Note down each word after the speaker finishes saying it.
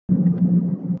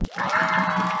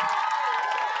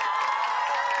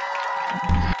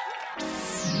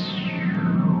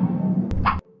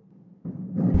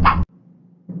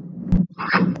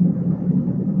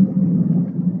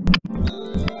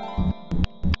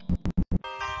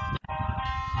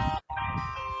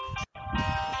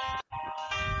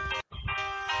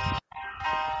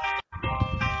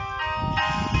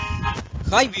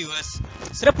Hi viewers,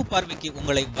 சிறப்பு பார்வைக்கு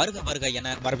உங்களை வருக வருக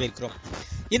என வரவேற்கிறோம்.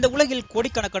 இந்த உலகில்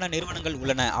கோடிக்கணக்கான நிறுவனங்கள்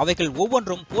உள்ளன. அவைகள்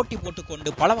ஒவ்வொன்றும் போட்டி போட்டுக்கொண்டு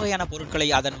பல வகையான பொருட்களை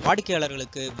அதன்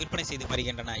வாடிக்கையாளர்களுக்கு விற்பனை செய்து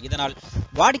வருகின்றன. இதனால்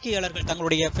வாடிக்கையாளர்கள்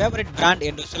தங்களுடைய ஃபேவரட் பிராண்ட்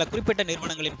என்று சில குறிப்பிட்ட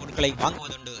நிறுவனங்களின் பொருட்களை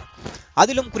வாங்குவதுண்டு.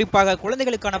 அதிலும் குறிப்பாக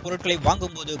குழந்தைகளுக்கான பொருட்களை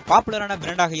வாங்கும்போது பாப்புலரான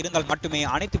பிராண்டாக இருந்தால் மட்டுமே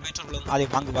அனைத்து பெற்றோர்களும் அதை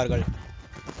வாங்குவார்கள்.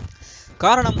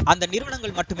 காரணம், அந்த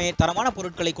நிறுவனங்கள் மட்டுமே தரமான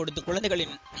பொருட்களை கொடுத்து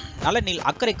குழந்தைகளின் நலனில்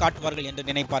அக்கறை காட்டுவார்கள் என்று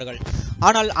நினைப்பார்கள்.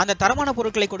 ஆனால் அந்த தரமான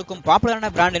பொருட்களை கொடுக்கும் பாப்புலரான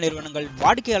பிராண்ட் நிறுவனங்கள்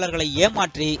வாடிக்கையாளர்களை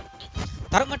ஏமாற்றி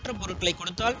தரமற்ற பொருட்களை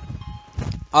கொடுத்தால்,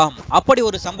 அப்படி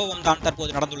ஒரு சம்பவம் தான்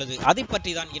தற்போது நடந்துள்ளது. அதை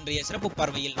பற்றி தான் இன்றைய சிறப்பு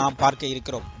பார்வையில் நாம் பார்க்க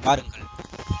இருக்கிறோம். பாருங்கள்.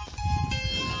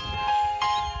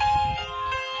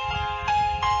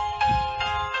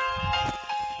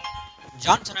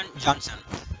 Johnson and Johnson.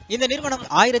 இந்த நிறுவனம்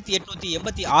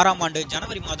 1886ஆம் ஆண்டு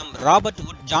ஜனவரி மாதம் ராபர்ட்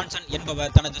வுட் ஜான்சன்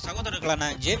என்பவர் தனது சகோதரர்களான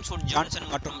ஜேம்ஸ் வுட் ஜான்சன்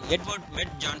மற்றும் எட்வர்ட்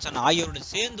மெட் ஜான்சன் ஆகியோருடன்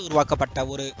சேர்ந்து உருவாக்கப்பட்ட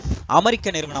ஒரு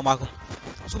அமெரிக்க நிறுவனமாகும்.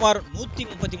 சுமார்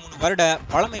 133 வருட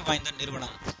பழமை வாய்ந்த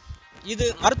நிறுவனம். இது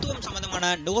மருத்துவம்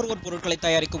சம்பந்தமான நுகர்வோர் பொருட்களை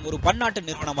தயாரிக்கும் ஒரு பன்னாட்டு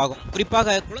நிறுவனமாகும்.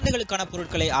 குறிப்பாக குழந்தைகளுக்கான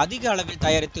பொருட்களை அதிக அளவில்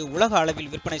தயாரித்து உலக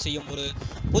அளவில் விற்பனை செய்யும் ஒரு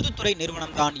பொதுத்துறை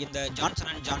நிறுவனம் தான் இந்த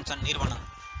ஜான்சன் அண்ட் ஜான்சன் நிறுவனம்.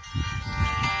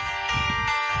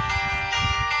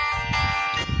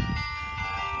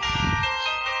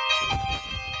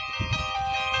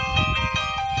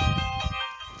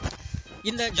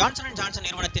 இந்த ஜான்சன் அண்ட் ஜான்சன்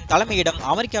நிறுவனத்தின் தலைமையிடம்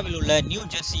அமெரிக்காவில் உள்ள நியூ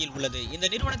ஜெர்சியில் உள்ளது. இந்த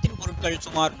நிறுவனத்தின் பொருட்கள்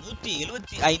சுமார்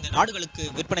 175 நாடுகளுக்கு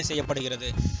விற்பனை செய்யப்படுகிறது.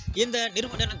 இந்த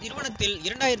நிறுவனத்தில்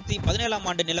 2017ஆம்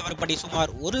ஆண்டு நிலவரப்படி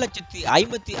சுமார்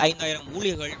 1,55,000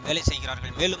 ஊழியர்கள் வேலை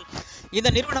செய்கிறார்கள். மேலும்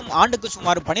இந்த நிறுவனம் ஆண்டுக்கு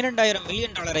சுமார் $12,000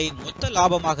 மில்லியன் மொத்த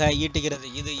லாபமாக ஈட்டுகிறது.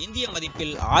 இது இந்திய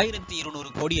மதிப்பில்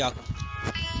 1200 கோடி ஆகும்.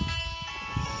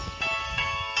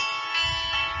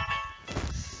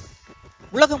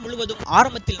 உலகம் முழுவதும்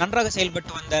ஆரம்பத்தில் நன்றாக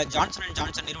செயல்பட்டு வந்த ஜான்சன் அண்ட்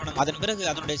ஜான்சன் நிறுவனம் அதன் பிறகு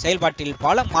அதனுடைய செயல்பாட்டில்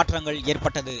பல மாற்றங்கள்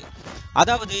ஏற்பட்டது.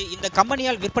 அதாவது, இந்த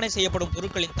கம்பெனியால் விற்பனை செய்யப்படும்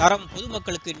பொருட்களின் தரம்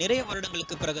பொதுமக்களுக்கு நிறைய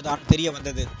வருடங்களுக்கு பிறகுதான் தெரிய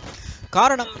வந்தது.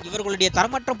 காரணம், இவர்களுடைய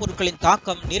தரமற்ற பொருட்களின்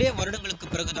தாக்கம் நிறைய வருடங்களுக்கு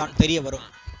பிறகுதான் தெரிய வரும்.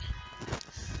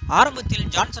 ஆரம்பத்தில்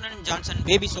ஜான்சன் அண்ட் ஜான்சன்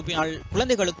பேபி சோப்பினால்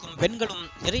குழந்தைகளுக்கும் பெண்களும்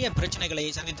நிறைய பிரச்சனைகளை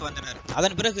சந்தித்து வந்தனர்.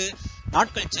 அதன் பிறகு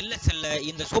நாட்கள் செல்ல செல்ல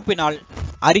இந்த சோப்பினால்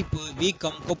அரிப்பு,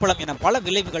 வீக்கம், கொப்பளம் என பல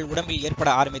விளைவுகள் உடம்பில் ஏற்பட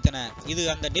ஆரம்பித்தன. இது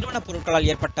அந்த நிறுவன பொருட்களால்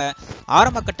ஏற்பட்ட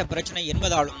ஆரம்ப கட்ட பிரச்சனை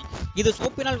என்பதாலும் இது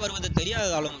சோப்பினால் வருவது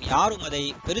தெரியாததாலும் யாரும் அதை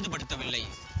பெரிதுபடுத்தவில்லை.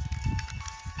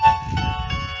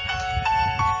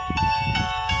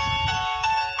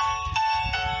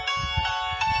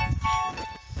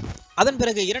 அதன்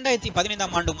பிறகு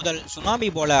 2015ஆம் ஆண்டு முதல் சுனாமி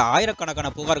போல ஆயிரக்கணக்கான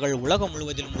புகார்கள் உலகம்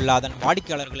முழுவதிலும் உள்ள அதன்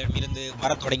வாடிக்கையாளர்களிடம் இருந்து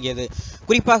வரத் தொடங்கியது.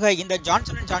 குறிப்பாக இந்த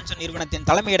ஜான்சன் அண்ட் ஜான்சன் நிறுவனத்தின்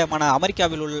தலைமையிடமான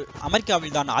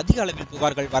அமெரிக்காவில் தான் அதிக அளவில்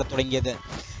புகார்கள் வரத் தொடங்கியது.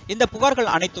 இந்த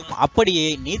புகார்கள் அனைத்தும் அப்படியே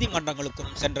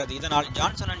நீதிமன்றங்களுக்கும் சென்றது. இதனால்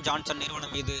ஜான்சன் அண்ட் ஜான்சன்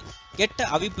நிறுவனம் மீது கெட்ட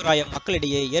அபிப்பிராயம்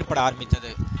மக்களிடையே ஏற்பட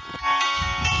ஆரம்பித்தது.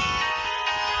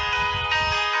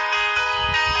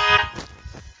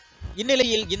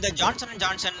 இந்நிலையில் இந்த ஜான்சன் அண்ட்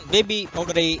ஜான்சன் பேபி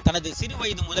பவுடரை தனது சிறு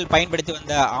வயது முதல் பயன்படுத்தி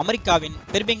வந்த அமெரிக்காவின்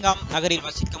பெர்மிங்ஹாம் நகரில்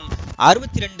வசிக்கும்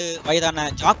 62 வயதான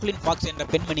ஜாக்குலின் ஃபாக்ஸ் என்ற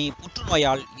பெண்மணி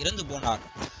புற்றுநோயால் இறந்து போனார்.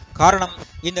 காரணம்,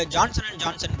 இந்த Johnson and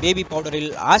Johnson baby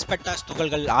பவுடரில் asbestos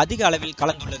துகள்கள் அதிக அளவில்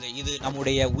கலந்துள்ளது. இது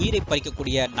நம்முடைய உயிரை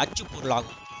பறிக்கக்கூடிய நச்சு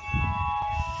பொருளாகும்.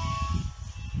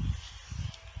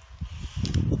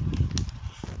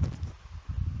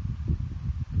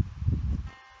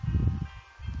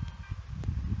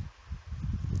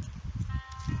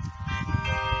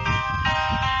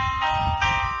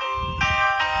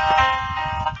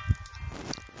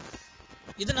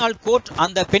 இதனால் கோர்ட்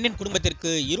அந்த பெண்ணின் குடும்பத்திற்கு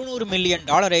 $200 மில்லியன்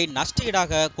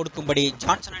நஷ்டஈடாக கொடுக்கும்படி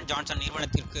ஜான்சன் அண்ட் ஜான்சன்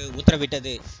நிறுவனத்திற்கு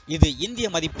உத்தரவிட்டது. இது இந்திய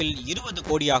மதிப்பில் 20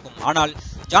 கோடி ஆகும். ஆனால்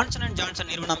ஜான்சன் அண்ட் ஜான்சன்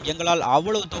நிறுவனம் எங்களால்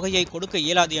அவ்வளவு தொகையை கொடுக்க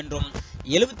இயலாது என்றும்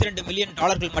 $72 மில்லியன்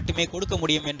மட்டுமே கொடுக்க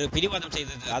முடியும் என்று பிடிவாதம்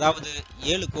செய்தது. அதாவது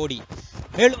 7 கோடி.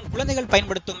 மேலும் குழந்தைகள்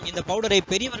பயன்படுத்தும் இந்த பவுடரை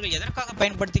பெரியவர்கள் எதற்காக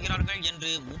பயன்படுத்துகிறார்கள்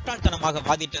என்று முட்டாள்தனமாக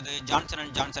வாதிட்டது ஜான்சன்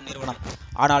அண்ட் ஜான்சன் நிறுவனம்.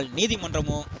 ஆனால்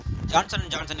நீதிமன்றமோ ஜான்சன்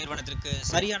அண்ட் ஜான்சன் நிறுவனத்திற்கு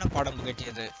சரியான பாடம்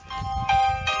புகட்டியது.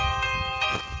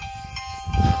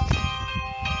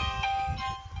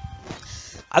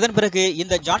 அதன் பிறகு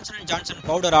இந்த ஜான்சன் அண்ட் ஜான்சன்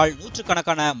பவுடரால்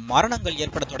நூற்றுக்கணக்கான மரணங்கள்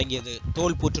ஏற்பட தொடங்கியது.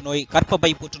 தோல் புற்றுநோய்,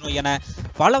 கர்ப்பப்பை புற்றுநோய் என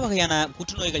பல வகையான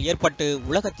புற்றுநோய்கள் ஏற்பட்டு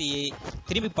உலகத்தையே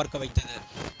திரும்பி பார்க்க வைத்தது.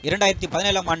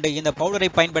 2017ஆம் ஆண்டு இந்த பவுடரை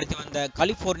பயன்படுத்தி வந்த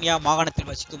கலிபோர்னியா மாகாணத்தில்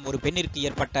வசிக்கும் ஒரு பெண்ணிற்கு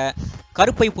ஏற்பட்ட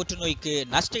கருப்பை புற்றுநோய்க்கு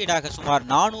நஷ்டஈடாக சுமார்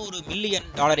 $400 மில்லியன்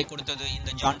கொடுத்தது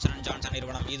இந்த ஜான்சன் அண்ட் ஜான்சன்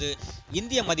நிறுவனம். இது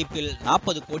இந்திய மதிப்பில்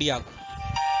 40 கோடி ஆகும்.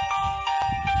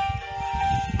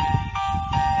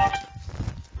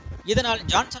 இதனால்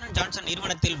ஜான்சன் அண்ட் ஜான்சன்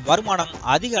நிறுவனத்தில் வருமானம்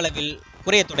அதிக அளவில்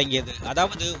குறைய தொடங்கியது.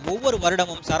 அதாவது ஒவ்வொரு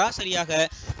வருடமும் சராசரியாக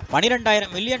 12,000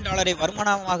 மில்லியன் டாலரை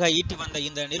வருமானமாக ஈட்டி வந்த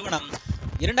இந்த நிறுவனம்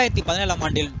 2017ஆம்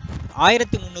ஆண்டில்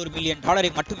 1300 மில்லியன்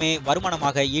டாலரை மட்டுமே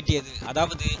வருமானமாக ஈட்டியது.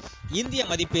 அதாவது இந்திய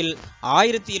மதிப்பில்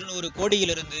 1200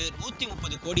 கோடியிலிருந்து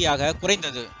 130 கோடியாக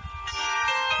குறைந்தது.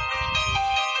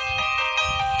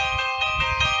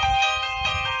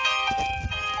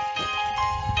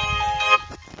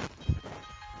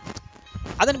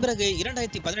 அதன் பிறகு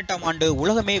 2018ஆம் ஆண்டு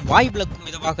உலகமே வாய் விளக்கும்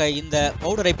விதமாக இந்த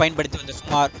பவுடரை பயன்படுத்தி வந்த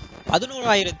சுமார்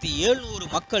 11,700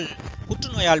 மக்கள்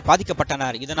புற்றுநோயால்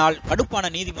பாதிக்கப்பட்டனர். இதனால்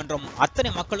கடுப்பான நீதிமன்றம்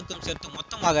அத்தனை மக்களுக்கும் சேர்த்து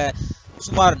மொத்தமாக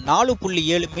சுமார்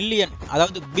 4.7 மில்லியன்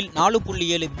அதாவது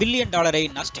 4.7 பில்லியன் டாலரை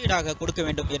நஷ்டஈடாக கொடுக்க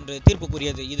வேண்டும் என்று தீர்ப்பு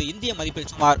கூறியது. இது இந்திய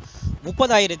மதிப்பில் சுமார்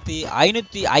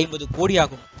 30,550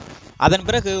 கோடியாகும். அதன்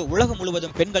பிறகு உலகம்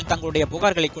முழுவதும் பெண்கள் தங்களுடைய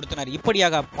புகார்களை கொடுத்தனர்.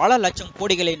 இப்படியாக பல லட்சம்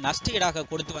கோடிகளை நஷ்டஈடாக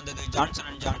கொடுத்து வந்தது ஜான்சன்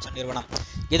அண்ட் ஜான்சன் நிறுவனம்.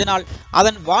 இதனால்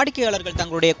அதன் வாடிக்கையாளர்கள்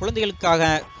தங்களுடைய குழந்தைகளுக்காக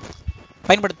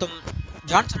பயன்படுத்தும்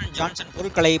ஜான்சன் அண்ட் ஜான்சன்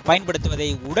பொருட்களை பயன்படுத்துவதை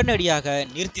உடனடியாக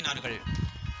நிறுத்தினார்கள்.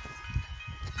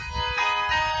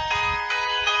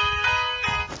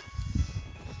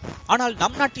 ஆனால்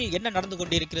நம் நாட்டில் என்ன நடந்து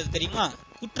கொண்டிருக்கிறது தெரியுமா?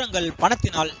 குற்றங்கள்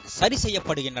பணத்தினால் சரி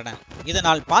செய்யப்படுகின்றன.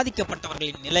 இதனால்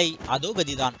பாதிக்கப்பட்டவர்களின் நிலை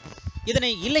அதோகதிதான். இதனை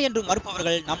இல்லை என்று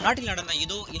மறுப்பவர்கள் நம் நாட்டில் நடந்த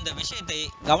இதோ இந்த விஷயத்தை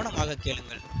கவனமாக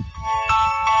கேளுங்கள்.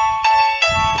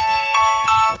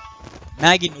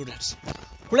 Maggi noodles.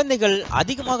 குழந்தைகள்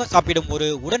அதிகமாக சாப்பிடும் ஒரு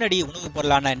உடனடி உணவுப்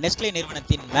பொருளான நெஸ்லே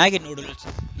நிறுவனத்தின் மேகி நூடுல்ஸ்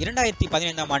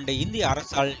 2015ஆம் ஆண்டு இந்திய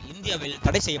அரசால் இந்தியாவில்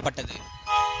தடை செய்யப்பட்டது.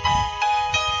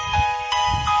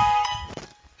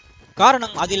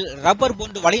 காரணம், அதில் ரப்பர்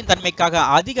போன்று வளையும் தன்மைக்காக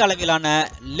அதிக அளவிலான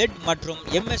லெட் மற்றும்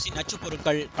MSC நச்சுப்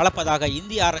பொருட்கள் கலப்பதாக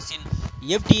இந்திய அரசின்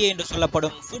FDA என்று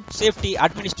சொல்லப்படும் ஃபுட் சேஃப்டி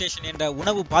அட்மினிஸ்ட்ரேஷன் என்ற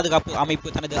உணவு பாதுகாப்பு அமைப்பு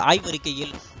தனது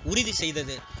ஆய்வறிக்கையில் உறுதி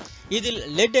செய்தது. இதில்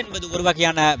லெட் என்பது ஒரு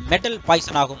வகையான மெட்டல்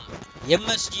பாய்சன் ஆகும்.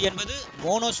 MSG என்பது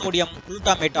மோனோசோடியம்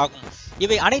குளுட்டாமேட் ஆகும்.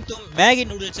 இவை அனைத்தும் மேகி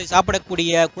நூடுல்ஸை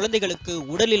சாப்பிடக்கூடிய குழந்தைகளுக்கு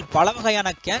உடலில் பல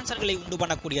வகையான கேன்சர்களை உண்டு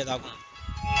பண்ணக்கூடியதாகும்.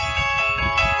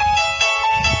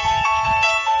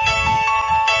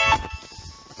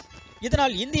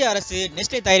 இதனால் இந்திய அரசு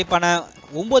நெஸ்லே தயாரிப்பான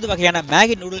 9 வகையான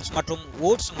மேகி நூடுல்ஸ் மற்றும்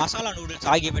ஓட்ஸ் மசாலா நூடுல்ஸ்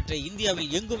ஆகியவற்றை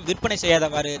இந்தியாவில் எங்கும் விற்பனை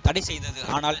செய்யாதவாறு தடை செய்தது.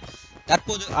 ஆனால்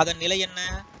தற்போது அதன் நிலை என்ன?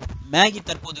 மேகி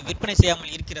தற்போது விற்பனை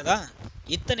செய்யாமல் இருக்கிறதா?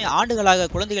 இத்தனை ஆண்டுகளாக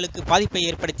குழந்தைகளுக்கு பாதிப்பை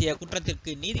ஏற்படுத்திய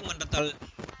குற்றத்திற்கு நீதிமன்றத்தால்,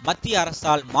 மத்திய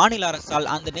அரசால், மாநில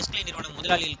அரசால் அந்த நெஸ்லே நிறுவன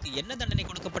முதலாளிகளுக்கு என்ன தண்டனை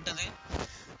கொடுக்கப்பட்டது?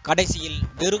 கடைசியில்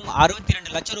வெறும்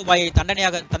 62 லட்சம் ரூபாயை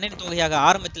தண்டனை தொகையாக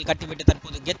ஆரம்பத்தில் கட்டிவிட்டு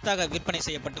தற்போது கெத்தாக விற்பனை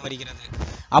செய்யப்பட்டு வருகிறது.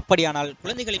 அப்படியானால்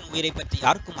குழந்தைகளின் உயிரை பற்றி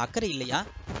யாருக்கும் அக்கறை இல்லையா?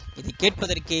 இதை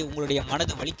கேட்பதற்கே உங்களுடைய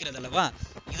மனது வலிக்கிறது அல்லவா?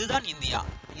 இதுதான் இந்தியா,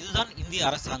 இதுதான் இந்திய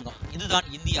அரசாங்கம், இதுதான்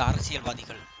இந்திய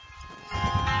அரசியல்வாதிகள்.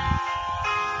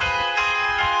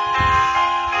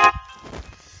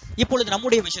 இப்பொழுது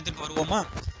நம்முடைய விஷயத்திற்கு வருவோமா?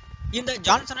 இந்த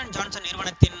ஜான்சன் அண்ட் ஜான்சன்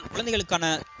நிறுவனத்தின் குழந்தைகளுக்கான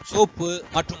சோப்பு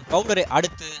மற்றும் பவுடரை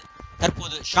அடுத்து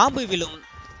தற்போது ஷாம்புவிலும்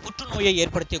புற்றுநோயை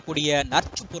ஏற்படுத்தக்கூடிய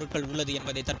நச்சு பொருட்கள் உள்ளது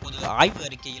என்பதை தற்போது ஆய்வு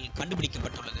அறிக்கையில்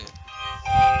கண்டுபிடிக்கப்பட்டுள்ளது.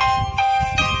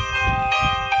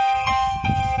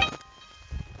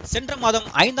 சென்ற மாதம்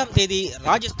 5ஆம் தேதி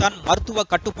ராஜஸ்தான் மருத்துவ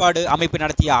கட்டுப்பாடு அமைப்பு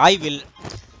நடத்திய ஆய்வில்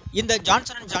இந்த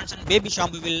Johnson and Johnson baby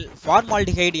ஷாம்புவில்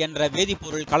formaldehyde என்ற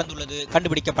வேதிப்பொருள் கலந்துள்ளது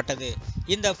கண்டுபிடிக்கப்பட்டது.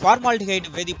 இந்த ஃபார்மால்டிஹைடு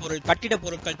வேதிப்பொருள் கட்டிடப்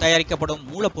பொருட்கள் தயாரிக்கப்படும்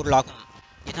மூலப்பொருளாகும்.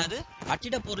 என்னது,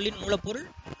 கட்டிடப் பொருளின் மூலப்பொருள்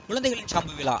குழந்தைகளின்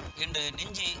ஷாம்புவிலா என்று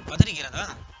நெஞ்சு பதறுகிறதா?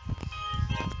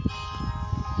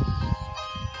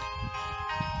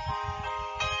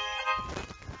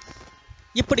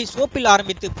 இப்படி சோப்பில்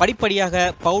ஆரம்பித்து படிப்படியாக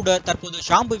பவுடர், தற்போது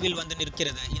ஷாம்புவில் வந்து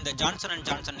நிற்கிறது இந்த ஜான்சன் அண்ட்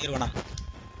ஜான்சன் நிறுவனம்.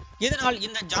 இதனால்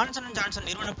இந்த ஜான்சன் அண்ட் ஜான்சன்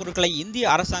நிறுவன பொருட்களை இந்திய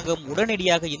அரசாங்கம்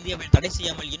உடனடியாக இந்தியாவில் தடை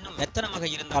செய்யாமல் இன்னும் மெத்தனமாக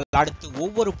இருந்தால் அடுத்து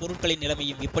ஒவ்வொரு பொருட்களின்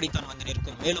நிலைமையும் இப்படித்தான் வந்து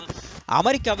நிற்கும். மேலும்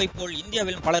அமெரிக்காவை போல்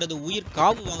இந்தியாவில் பலரது உயிர்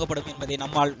காவு வாங்கப்படும் என்பதை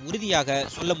நம்மால் உறுதியாக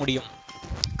சொல்ல முடியும்.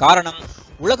 காரணம்,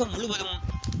 உலகம் முழுவதும்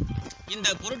இந்த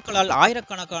பொருட்களால்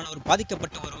ஆயிரக்கணக்கானோர்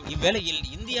பாதிக்கப்பட்டு வரும் இவ்வேளையில்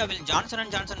இந்தியாவில் ஜான்சன்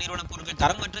அண்ட் ஜான்சன் நிறுவன பொருட்கள்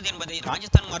தரமற்றது என்பதை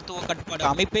ராஜஸ்தான் மருத்துவ கட்டுப்பாடு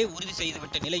அமைப்பே உறுதி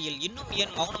செய்துவிட்ட நிலையில் இன்னும்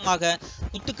ஏன் மௌனமாக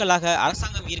குத்துக்களாக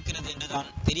அரசாங்கம் இருக்கிறது என்றுதான்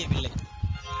தெரியவில்லை.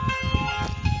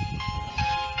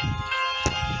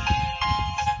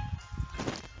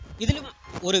 இதிலும்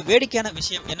ஒரு வேடிக்கையான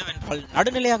விஷயம் என்னவென்றால்,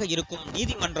 நடுநிலையாக இருக்கும்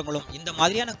நீதிமன்றங்களும் இந்த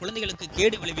மாதிரியான குழந்தைகளுக்கு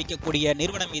கேடு விளைவிக்கக்கூடிய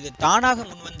நிறுவனம் மீது தானாக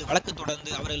முன்வந்து வழக்கு தொடர்ந்து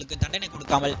அவர்களுக்கு தண்டனை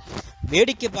கொடுக்காமல்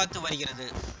வேடிக்கை பார்த்து வருகிறது.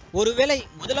 ஒருவேளை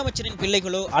முதலமைச்சரின்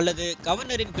பிள்ளைகளோ அல்லது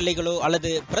கவர்னரின் பிள்ளைகளோ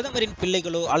அல்லது பிரதமரின்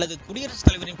பிள்ளைகளோ அல்லது குடியரசுத்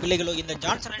தலைவரின் பிள்ளைகளோ இந்த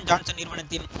ஜான்சன் அண்ட் ஜான்சன்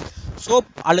நிறுவனத்தின்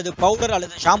சோப் அல்லது பவுடர்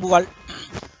அல்லது ஷாம்புவால்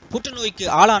புற்றுநோய்க்கு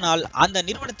ஆளானால் அந்த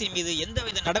நிறுவனத்தின் மீது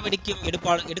எந்தவித நடவடிக்கையும்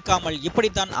எடுக்காமல்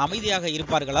இப்படித்தான் அமைதியாக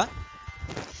இருப்பார்களா?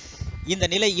 இந்த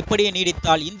நிலை இப்படியே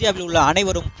நீடித்தால் இந்தியாவில் உள்ள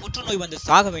அனைவரும் புற்றுநோய் வந்து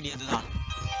சாக வேண்டியதுதான்.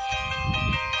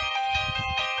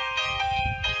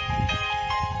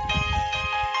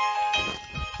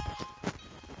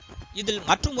 இதில்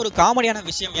மற்றும் ஒரு காமெடியான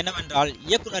விஷயம் என்னவென்றால்,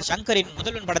 இயக்குனர் சங்கரின்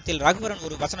முதல்வன் படத்தில் ரகுவரன்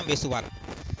ஒரு வசனம் பேசுவார்.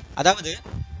 அதாவது,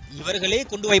 இவர்களே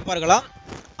கொண்டு வைப்பார்களாம்,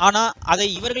 ஆனா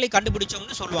அதை இவர்களே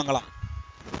கண்டுபிடிச்சோம்னு சொல்லுவாங்களாம்.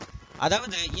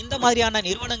 அதாவது, இந்த மாதிரியான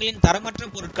நிறுவனங்களின் தரமற்ற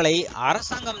பொருட்களை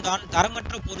அரசாங்கம் தான்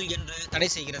தரமற்ற பொருள் என்று தடை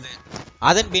செய்கிறது.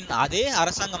 அதன்பின் அதே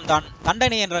அரசாங்கம் தான்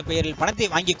தண்டனை என்ற பெயரில் பணத்தை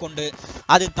வாங்கி கொண்டு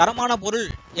அது தரமான பொருள்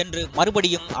என்று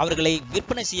மறுபடியும் அவர்களை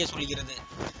விற்பனை செய்ய சொல்கிறது.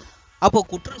 அப்போ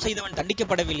குற்றம் செய்தவன்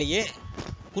தண்டிக்கப்படவில்லையே.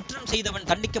 குற்றம் செய்தவன்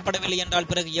தண்டிக்கப்படவில்லை என்றால்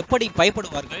பிறகு எப்படி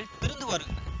பயப்படுவார்கள்,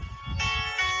 திருந்துவார்கள்?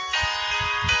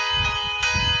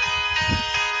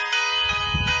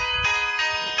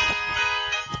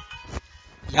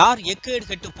 யார் எக்கேடு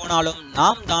கெட்டு போனாலும்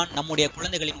நாம் தான் நம்முடைய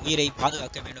குழந்தைகளின் உயிரை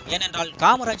பாதுகாக்க வேண்டும். ஏனென்றால்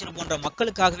காமராஜர் போன்ற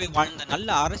மக்களுக்காகவே வாழ்ந்த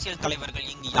நல்ல அரசியல் தலைவர்கள்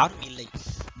இங்கு யாரும் இல்லை.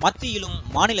 மத்தியிலும்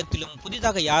மாநிலத்திலும்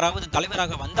புதிதாக யாராவது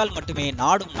தலைவராக வந்தால் மட்டுமே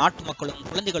நாடும் நாட்டு மக்களும்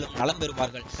குழந்தைகளும் நலம்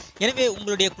பெறுவார்கள். எனவே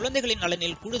உங்களுடைய குழந்தைகளின்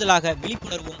நலனில் கூடுதலாக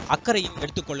விழிப்புணர்வும் அக்கறையும்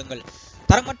எடுத்துக்கொள்ளுங்கள்.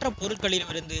 தரமற்ற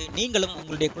பொருட்களிலிருந்து நீங்களும்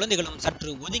உங்களுடைய குழந்தைகளும்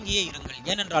சற்று ஒதுங்கியே இருங்கள்.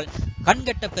 ஏனென்றால்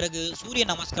கண்கெட்ட பிறகு சூரிய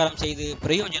நமஸ்காரம் செய்து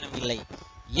பிரயோஜனம் இல்லை.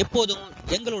 எப்போதும்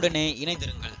எங்களுடனே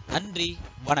இணைந்திருங்கள். நன்றி,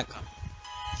 வணக்கம்.